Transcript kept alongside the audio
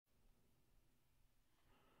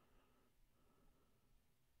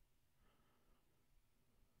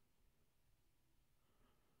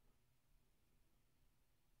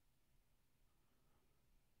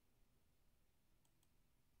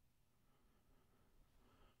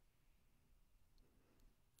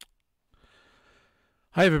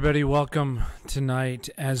Hi, everybody. Welcome tonight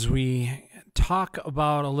as we talk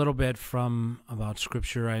about a little bit about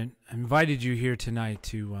Scripture. I invited you here tonight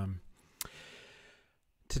to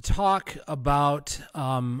talk about,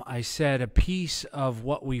 I said, a piece of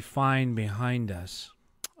what we find behind us,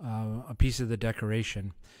 a piece of the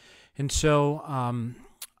decoration. And so I'm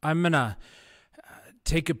going to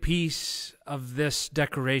take a piece of this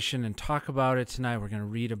decoration and talk about it tonight. We're going to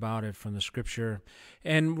read about it from the Scripture,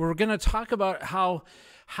 and we're going to talk about how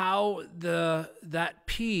that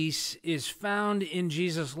piece is found in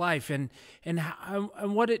Jesus' life and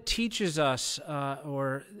what it teaches us,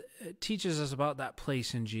 or it teaches us about that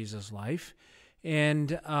place in Jesus' life,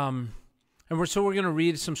 and we're going to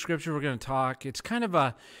read some Scripture. We're going to talk. It's kind of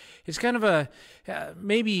a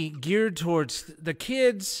maybe geared towards the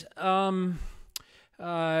kids.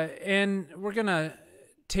 And we're going to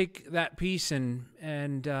take that piece and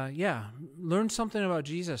learn something about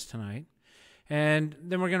Jesus tonight. And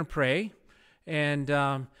then we're going to pray. And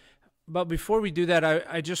but before we do that,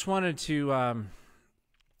 I just wanted to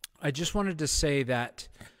say that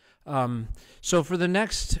so for the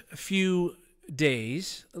next few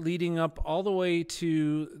days leading up all the way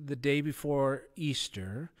to the day before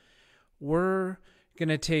Easter, we are going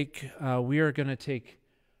to take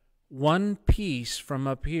one piece from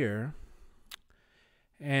up here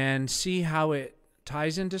and see how it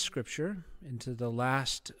ties into Scripture, into the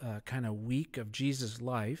last kind of week of Jesus'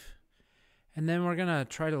 life, and then we're going to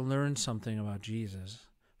try to learn something about Jesus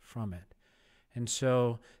from it. And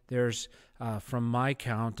so there's, from my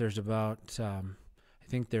count, there's about, I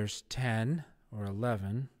think there's 10 or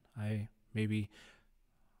 11,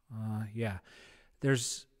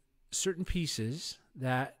 there's certain pieces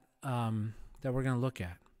that we're going to look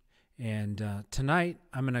at. And tonight,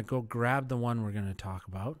 I'm going to go grab the one we're going to talk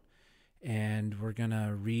about, and we're going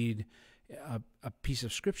to read a piece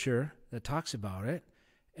of Scripture that talks about it,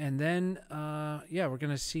 and then, we're going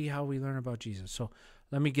to see how we learn about Jesus. So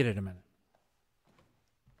let me get it a minute.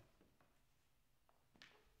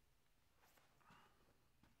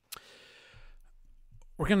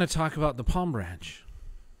 We're going to talk about the palm branch.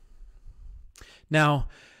 Now,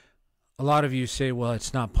 a lot of you say, well,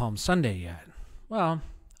 it's not Palm Sunday yet. Well,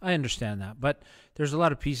 I understand that, but there's a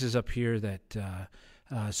lot of pieces up here that,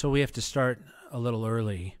 so we have to start a little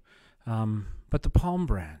early. But the palm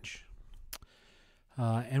branch.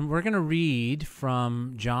 And we're going to read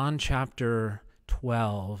from John chapter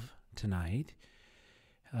 12 tonight.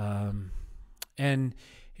 And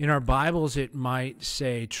in our Bibles, it might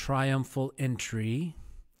say triumphal entry.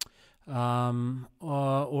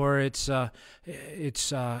 Or it's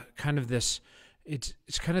kind of this, it's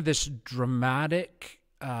kind of this dramatic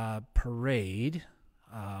parade,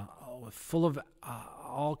 full of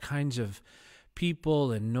all kinds of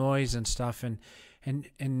people and noise and stuff, and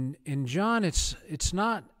in John, it's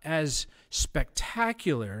not as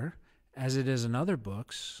spectacular as it is in other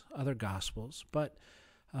books, other Gospels, but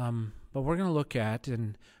we're going to look at,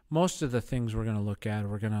 and most of the things we're going to look at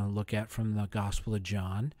from the Gospel of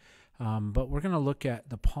John, but we're going to look at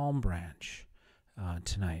the palm branch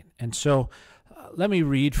tonight, and so let me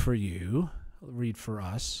read for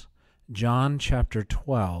us, John chapter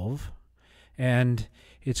 12, and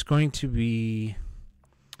it's going to be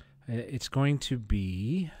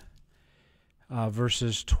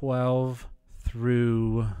verses 12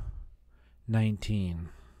 through 19.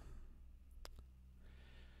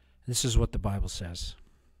 This is what the Bible says.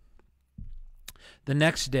 The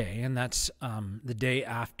next day, and that's the day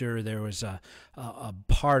after there was a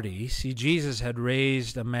party. See, Jesus had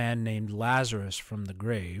raised a man named Lazarus from the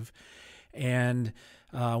grave, and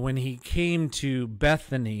when he came to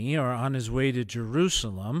Bethany, or on his way to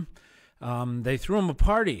Jerusalem, they threw him a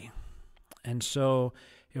party. And so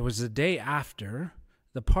it was the day after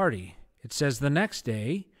the party. It says the next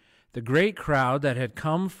day, the great crowd that had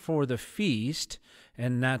come for the feast,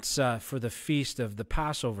 and that's for the feast of the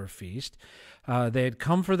Passover feast, they had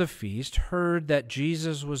come for the feast, heard that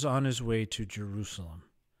Jesus was on his way to Jerusalem.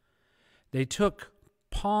 They took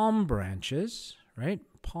palm branches, right?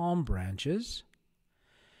 Palm branches,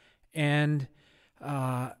 and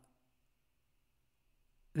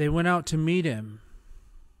they went out to meet him.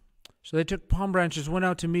 So they took palm branches, went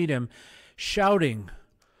out to meet him, shouting,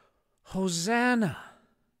 "Hosanna!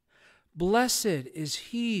 Blessed is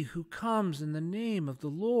he who comes in the name of the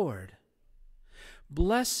Lord.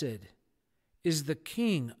 Blessed is the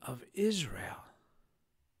King of Israel."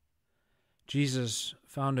 Jesus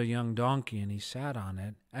found a young donkey, and he sat on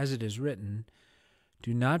it, as it is written,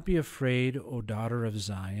 "Do not be afraid, O daughter of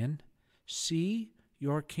Zion. See,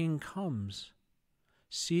 your king comes,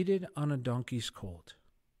 seated on a donkey's colt."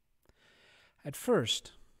 At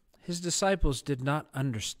first, his disciples did not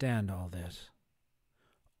understand all this.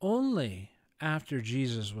 Only after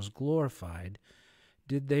Jesus was glorified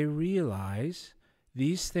did they realize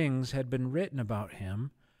these things had been written about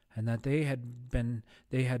him and that they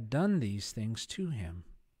had done these things to him.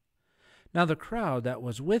 Now the crowd that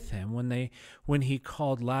was with him when he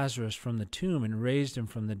called Lazarus from the tomb and raised him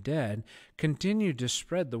from the dead continued to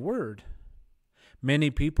spread the word. Many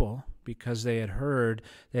people, because they had heard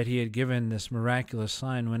that he had given this miraculous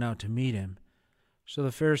sign, went out to meet him. So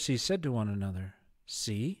the Pharisees said to one another,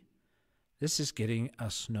 "See, this is getting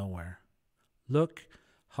us nowhere. Look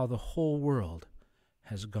how the whole world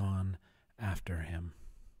has gone after him."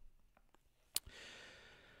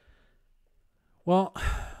 Well,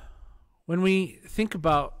 when we think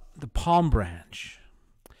about the palm branch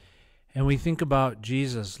and we think about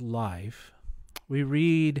Jesus' life, we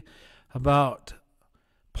read about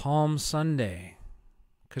Palm Sunday,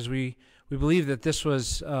 because we believe that this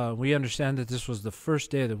was, we understand that this was the first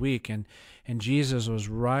day of the week, and Jesus was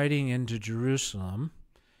riding into Jerusalem.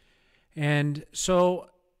 And so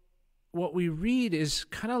what we read is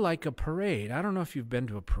kind of like a parade. I don't know if you've been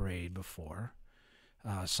to a parade before.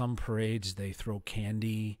 Some parades, they throw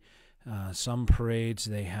candy. Some parades,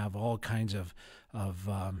 they have all kinds of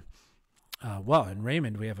well, in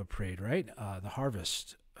Raymond, we have a parade, right? The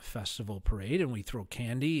Harvest Festival parade, and we throw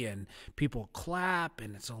candy and people clap,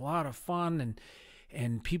 and it's a lot of fun,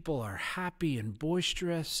 and people are happy and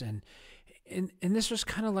boisterous, and this was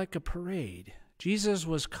kind of like a parade. Jesus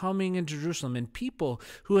was coming into Jerusalem, and people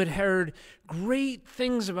who had heard great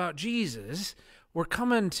things about Jesus were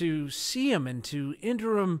coming to see him and to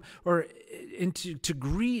enter him, or to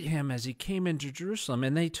greet him as he came into Jerusalem,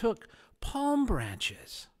 and they took palm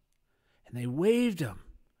branches and they waved them.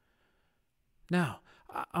 Now,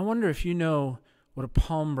 I wonder if you know what a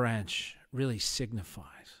palm branch really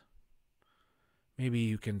signifies. Maybe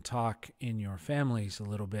you can talk in your families a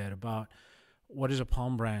little bit about what does a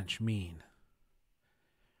palm branch mean.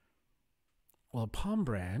 Well, a palm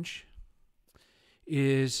branch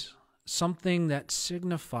is something that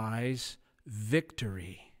signifies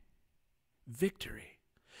victory. Victory.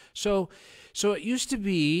 So it used to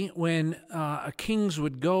be when kings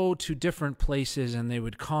would go to different places and they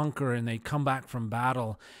would conquer and they'd come back from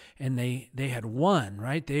battle and they had won,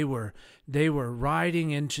 right? They were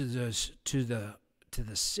riding into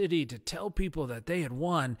the city to tell people that they had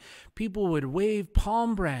won. People would wave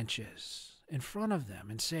palm branches in front of them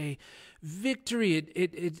and say, "Victory!"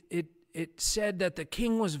 It said that the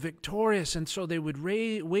king was victorious, and so they would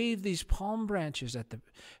wave these palm branches at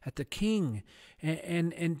the king,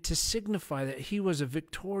 and to signify that he was a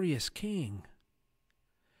victorious king.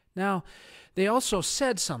 Now, they also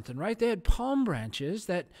said something, right? They had palm branches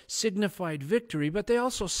that signified victory, but they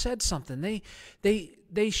also said something.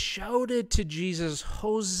 They shouted to Jesus,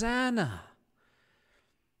 "Hosanna!"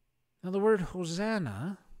 Now, the word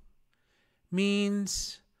Hosanna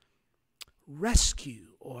means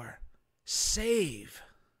rescue or save,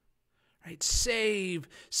 right? Save,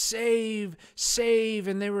 save, save.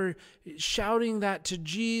 And they were shouting that to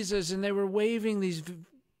Jesus, and they were waving these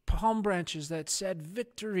palm branches that said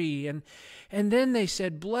victory. And then they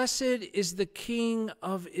said, "Blessed is the King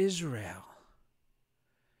of Israel."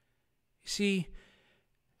 See,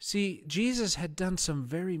 Jesus had done some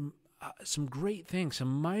great things,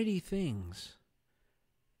 some mighty things.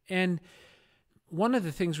 And one of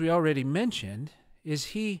the things we already mentioned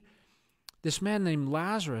is this man named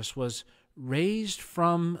Lazarus was raised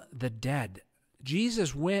from the dead.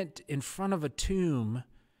 Jesus went in front of a tomb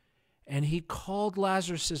and he called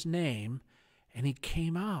Lazarus' name and he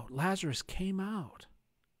came out. Lazarus came out.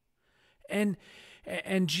 And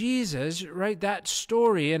Jesus, right, that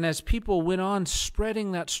story, and as people went on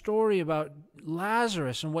spreading that story about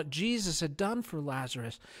Lazarus and what Jesus had done for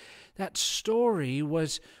Lazarus, that story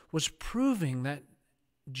was proving that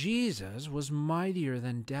Jesus was mightier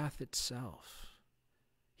than death itself.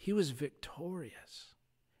 He was victorious.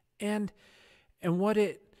 And what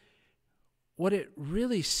it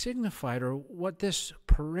really signified, or what this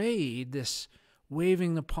parade, this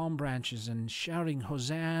waving the palm branches and shouting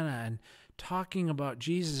Hosanna and talking about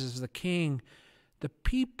Jesus as the king, the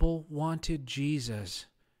people wanted Jesus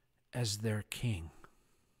as their king.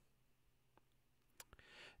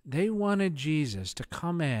 They wanted Jesus to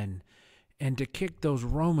come in and to kick those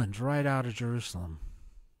Romans right out of Jerusalem.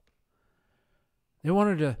 They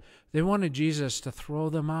wanted Jesus to throw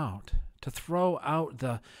them out, to throw out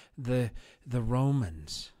the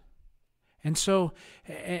Romans. And so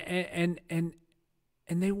and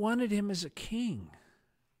they wanted him as a king.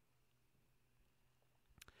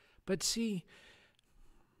 But see,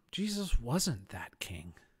 Jesus wasn't that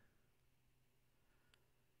king.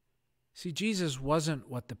 See, Jesus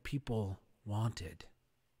wasn't what the people wanted.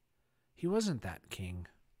 He wasn't that king.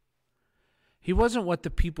 He wasn't what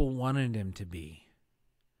the people wanted him to be.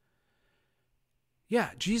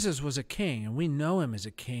 Yeah, Jesus was a king, and we know him as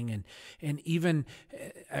a king. And even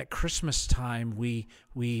at Christmas time, we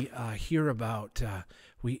hear about the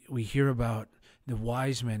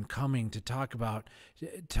wise men coming to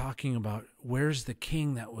talking about where's the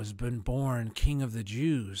king that was been born, King of the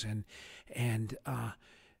Jews, and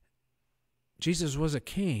Jesus was a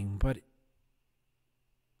king, but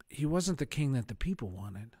he wasn't the king that the people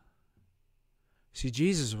wanted. See,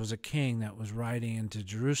 Jesus was a king that was riding into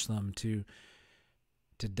Jerusalem to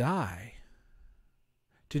die,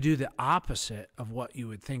 to do the opposite of what you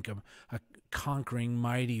would think a conquering,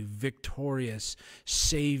 mighty, victorious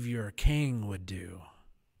Savior king would do.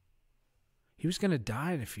 He was going to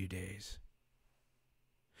die in a few days.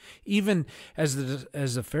 Even as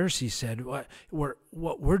the Pharisees said, what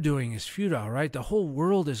we're doing is futile, right? The whole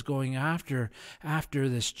world is going after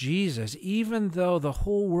this Jesus. Even though the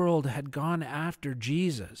whole world had gone after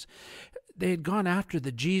Jesus, they had gone after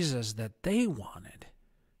the Jesus that they wanted.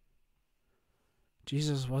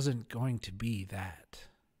 Jesus wasn't going to be that.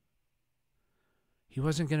 He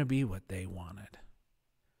wasn't going to be what they wanted.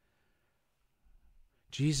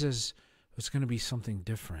 Jesus was going to be something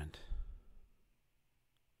different.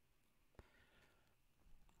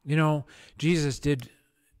 You know, Jesus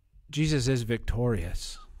is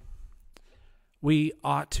victorious. We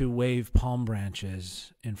ought to wave palm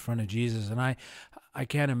branches in front of Jesus, and I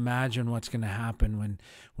can't imagine what's going to happen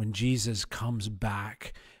when Jesus comes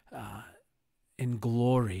back in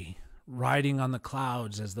glory, riding on the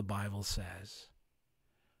clouds, as the Bible says.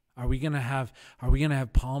 Are we going to have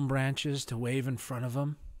palm branches to wave in front of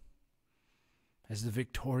him as the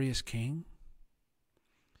victorious king?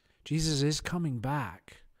 Jesus is coming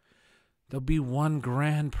back. There'll be one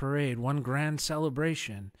grand parade, one grand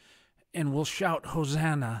celebration, and we'll shout,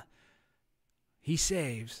 Hosanna. He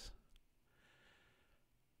saves.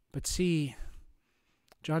 But see,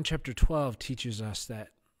 John chapter 12 teaches us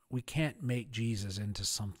that we can't make Jesus into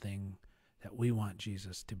something that we want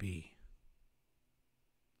Jesus to be.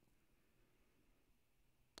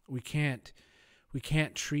 We can't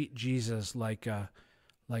treat Jesus like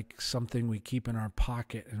something we keep in our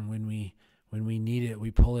pocket, and when we need it,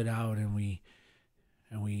 we pull it out and we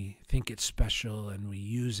think it's special and we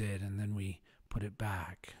use it and then we put it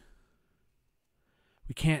back.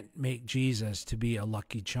 We can't make Jesus to be a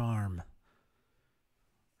lucky charm.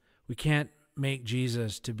 We can't make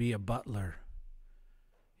Jesus to be a butler.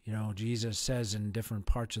 You know, Jesus says in different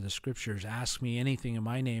parts of the scriptures, ask me anything in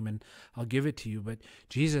my name and I'll give it to you. But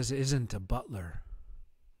Jesus isn't a butler.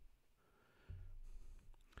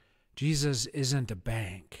 Jesus isn't a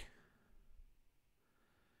bank.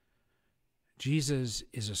 Jesus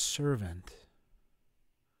is a servant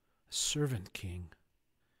king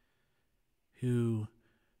who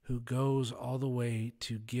goes all the way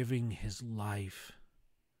to giving his life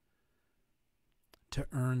to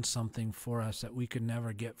earn something for us that we could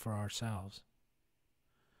never get for ourselves.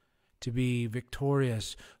 To be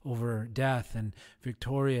victorious over death and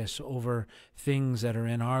victorious over things that are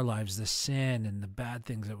in our lives, the sin and the bad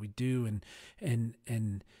things that we do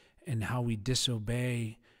and how we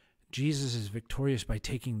disobey. Jesus is victorious by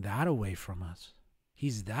taking that away from us.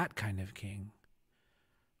 He's that kind of king.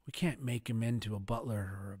 We can't make him into a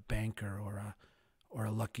butler or a banker or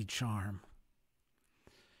a lucky charm.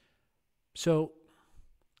 So,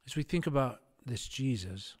 as we think about this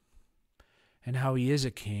Jesus and how he is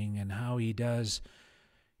a king and how he does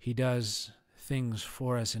things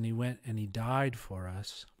for us, and he went and he died for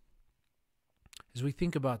us, as we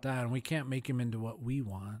think about that, and we can't make him into what we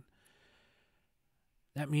want,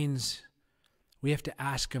 that means we have to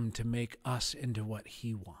ask him to make us into what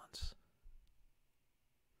he wants.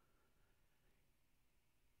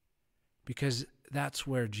 Because that's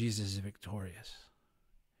where Jesus is victorious,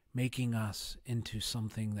 making us into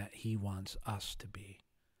something that he wants us to be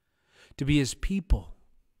his people,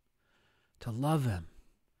 to love him,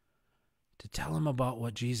 to tell him about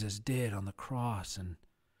what Jesus did on the cross.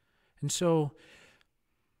 And so,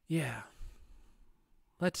 yeah,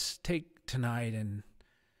 let's take tonight and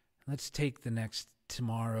let's take the next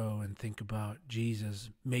tomorrow and think about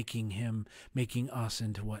Jesus making us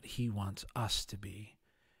into what he wants us to be.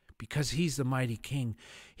 Because he's the mighty king,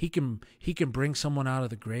 he can bring someone out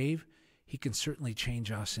of the grave. He can certainly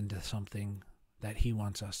change us into something that he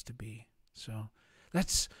wants us to be. So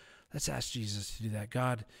let's ask Jesus to do that.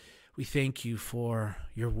 God, we thank you for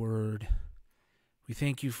your word. We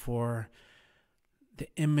thank you for the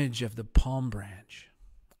image of the palm branch.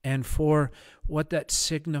 and for what that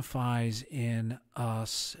signifies in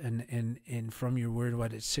us, and from your word,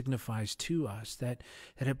 what it signifies to us, that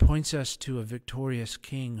it points us to a victorious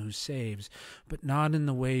King who saves, but not in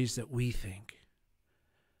the ways that we think.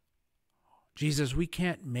 Jesus, we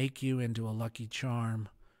can't make you into a Lucky Charm.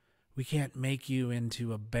 We can't make you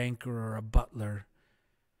into a banker or a butler.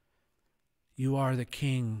 You are the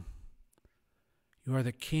King. You are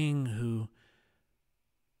the King who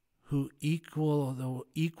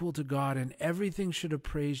equal to God, and everything should have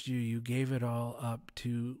praised you. You gave it all up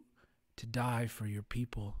to die for your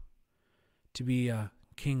people, to be a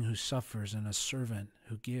King who suffers and a servant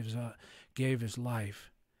who gave his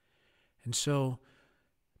life. And so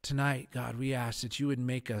tonight, God, we ask that you would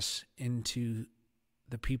make us into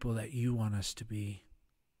the people that you want us to be.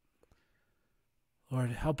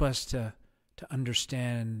 Lord, help us to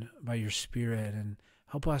understand by your Spirit, and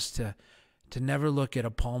help us to never look at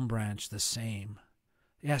a palm branch the same.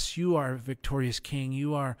 Yes, you are a victorious King.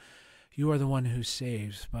 You are the one who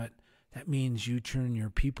saves, but that means you turn your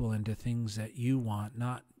people into things that you want,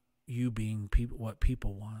 not you being what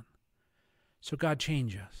people want. So God,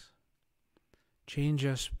 change us. Change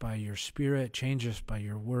us by your Spirit. Change us by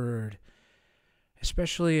your word,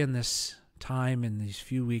 especially in this time, in these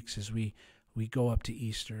few weeks as we go up to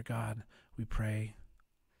Easter. God, we pray.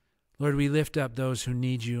 Lord, we lift up those who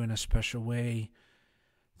need you in a special way,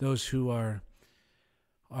 those who are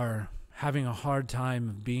having a hard time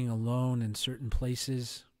of being alone in certain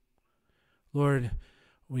places. Lord,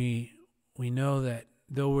 we know that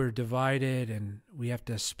though we're divided and we have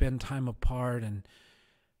to spend time apart, and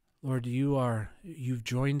Lord, you've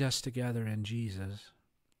joined us together in Jesus.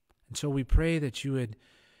 And so we pray that you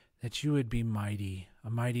would be mighty, a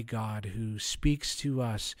mighty God who speaks to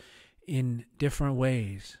us in different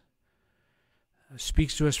ways.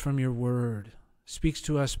 Speaks to us from your word, speaks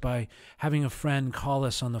to us by having a friend call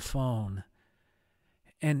us on the phone,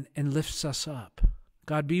 and lifts us up.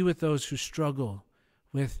 God, be with those who struggle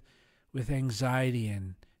with anxiety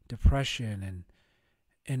and depression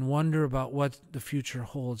and wonder about what the future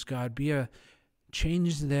holds. God,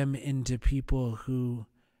 change them into people who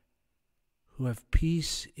have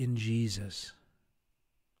peace in Jesus.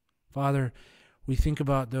 Father, we think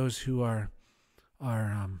about those who are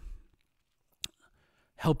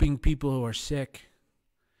helping people who are sick.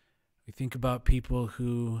 We think about people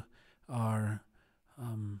who are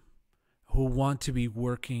who want to be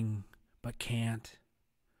working but can't.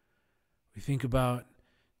 We think about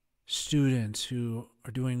students who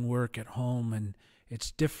are doing work at home and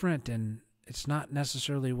it's different and it's not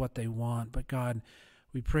necessarily what they want. But God,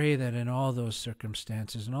 we pray that in all those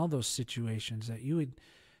circumstances and all those situations that you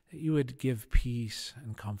would give peace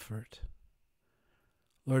and comfort.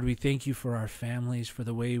 Lord, we thank you for our families, for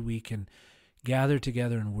the way we can gather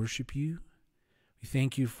together and worship you. We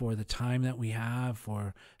thank you for the time that we have,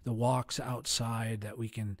 for the walks outside that we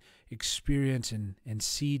can experience and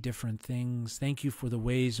see different things. Thank you for the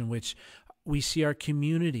ways in which we see our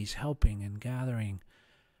communities helping and gathering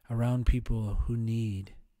around people who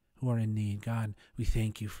are in need. God, we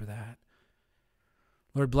thank you for that.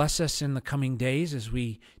 Lord, bless us in the coming days as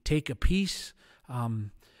we take a piece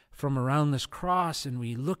from around this cross and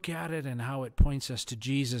we look at it and how it points us to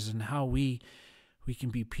Jesus and how we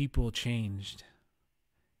can be people changed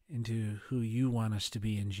into who you want us to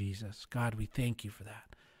be in Jesus. God, we thank you for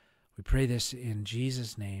that. We pray this in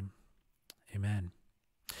Jesus' name. Amen.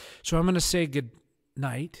 So I'm going to say good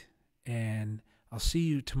night, and I'll see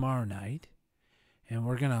you tomorrow night. And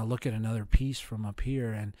we're going to look at another piece from up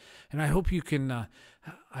here. And I hope you can, I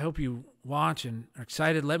hope you watch and are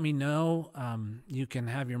excited. Let me know. You can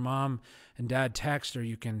have your mom and dad text, or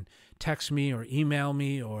you can text me or email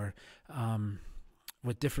me, or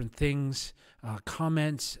with different things,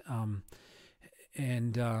 comments.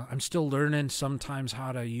 And I'm still learning sometimes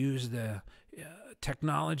how to use the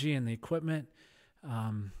technology and the equipment.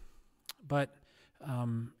 But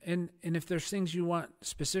if there's things you want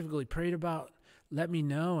specifically prayed about, let me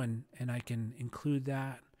know, and I can include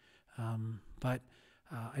that. But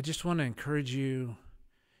I just want to encourage you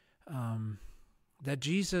that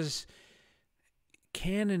Jesus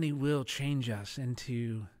can and he will change us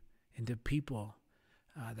into people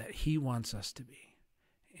that he wants us to be.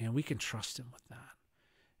 And we can trust him with that.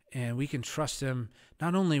 And we can trust him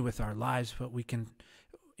not only with our lives, but we can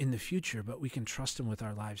in the future, but we can trust him with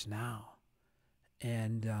our lives now.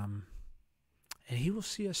 And he will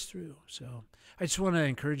see us through. So I just want to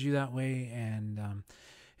encourage you that way. And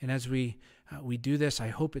as we do this, I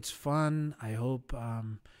hope it's fun. I hope,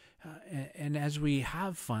 and as we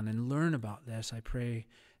have fun and learn about this, I pray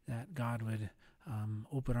that God would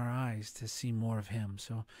open open our eyes to see more of him.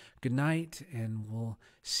 So good night, and we'll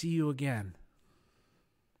see you again